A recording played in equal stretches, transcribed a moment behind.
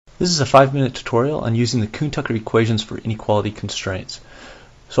This is a 5-minute tutorial on using the Kuhn-Tucker equations for inequality constraints.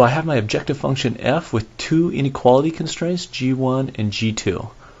 So I have my objective function f with two inequality constraints, g1 and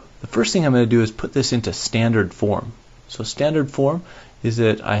g2. The first thing I'm going to do is put this into standard form. So standard form is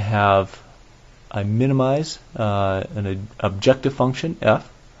that I minimize an objective function f,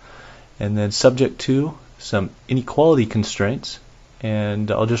 and then subject to some inequality constraints, and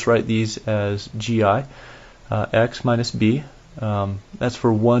I'll just write these as gi x minus b. That's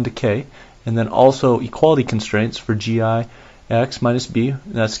for 1 to k, and then also equality constraints for gi x minus b, and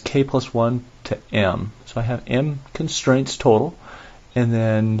that's k plus 1 to m. So I have m constraints total, and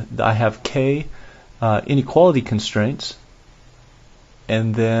then I have k inequality constraints,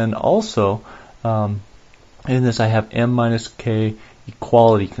 and then also in this I have m minus k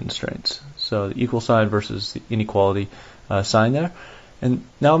equality constraints. So the equal sign versus the inequality sign there. And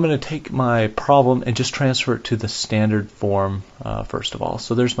now I'm going to take my problem and just transfer it to the standard form first of all.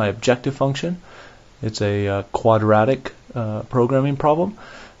 So there's my objective function. It's a quadratic programming problem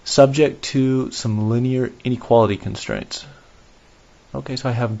subject to some linear inequality constraints. Okay, so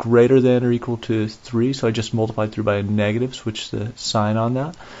I have greater than or equal to 3, so I just multiplied through by a negative, switch the sign on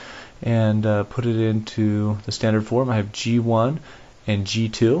that, and put it into the standard form. I have g1 and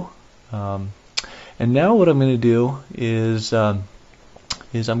g2. And now what I'm going to do is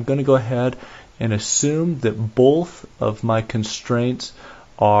I'm going to go ahead and assume that both of my constraints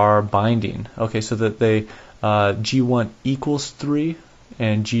are binding. Okay, so that they g1 equals 3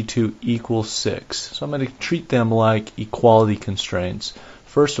 and g2 equals 6. So I'm going to treat them like equality constraints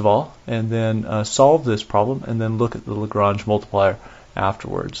first of all, and then solve this problem, and then look at the Lagrange multiplier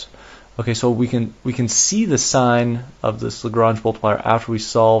afterwards. Okay, so we can see the sign of this Lagrange multiplier after we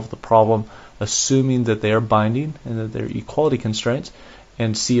solve the problem, assuming that they are binding and that they're equality constraints,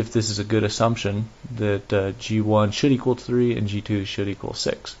 and see if this is a good assumption that g1 should equal 3 and g2 should equal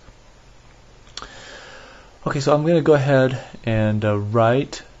 6. Okay, so I'm going to go ahead and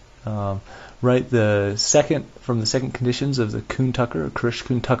write the second conditions of the Kuhn-Tucker or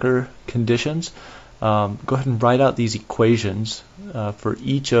Karush-Kuhn-Tucker conditions. Go ahead and write out these equations for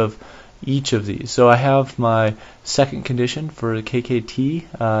each of these. So I have my second condition for the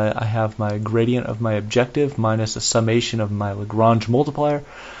KKT. I have my gradient of my objective minus a summation of my Lagrange multiplier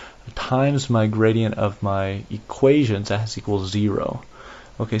times my gradient of my equations, that equals 0.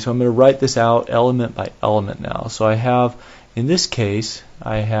 Okay, so I'm going to write this out element by element now. So I have, in this case,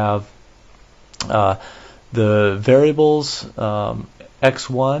 I have the variables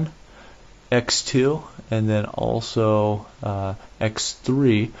x1, x2, and then also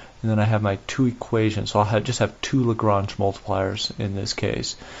x3, and then I have my two equations. So I'll just have two Lagrange multipliers in this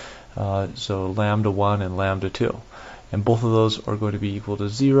case. So lambda 1 and lambda 2. And both of those are going to be equal to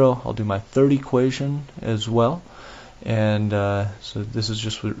 0. I'll do my third equation as well. And so this is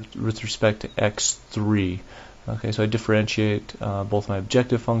just with respect to x3. Okay, so I differentiate both my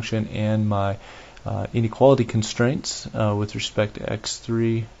objective function and my inequality constraints with respect to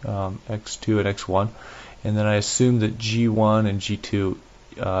x3, x2, and x1, and then I assume that g1 and g2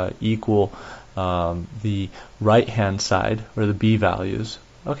 equal the right-hand side, or the b values.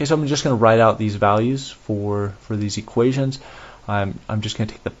 Okay, so I'm just going to write out these values for these equations. I'm just going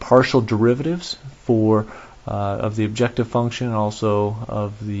to take the partial derivatives of the objective function and also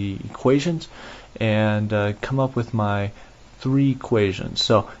of the equations, and come up with my three equations.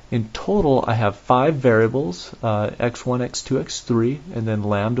 So in total I have 5 variables, x1, x2, x3, and then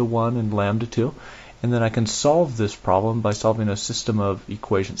lambda 1 and lambda 2, and then I can solve this problem by solving a system of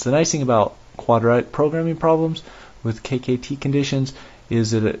equations. The nice thing about quadratic programming problems with KKT conditions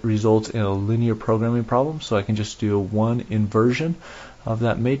is that it results in a linear programming problem, so I can just do one inversion of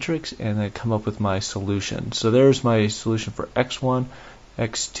that matrix and then come up with my solution. So there's my solution for x1,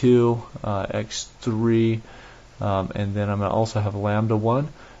 x2, x3, and then I'm going to also have lambda 1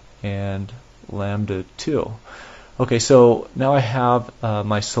 and lambda 2. Okay, so now I have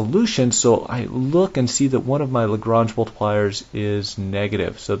my solution. So I look and see that one of my Lagrange multipliers is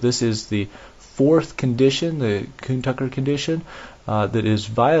negative. So this is the fourth condition, the Kuhn-Tucker condition, that is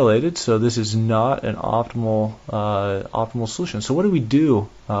violated. So this is not an optimal solution. So what do we do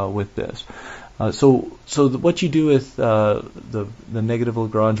with this? What you do with the negative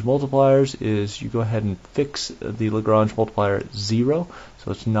Lagrange multipliers is you go ahead and fix the Lagrange multiplier at 0,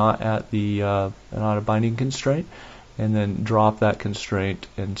 so it's not at not a binding constraint, and then drop that constraint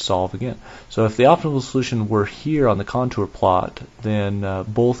and solve again. So if the optimal solution were here on the contour plot, then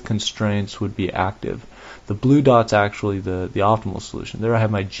both constraints would be active. The blue dot's actually the optimal solution. There I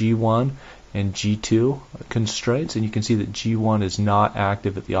have my G1 and G2 constraints, and you can see that G1 is not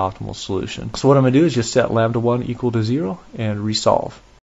active at the optimal solution. So what I'm going to do is just set lambda 1 equal to 0 and resolve.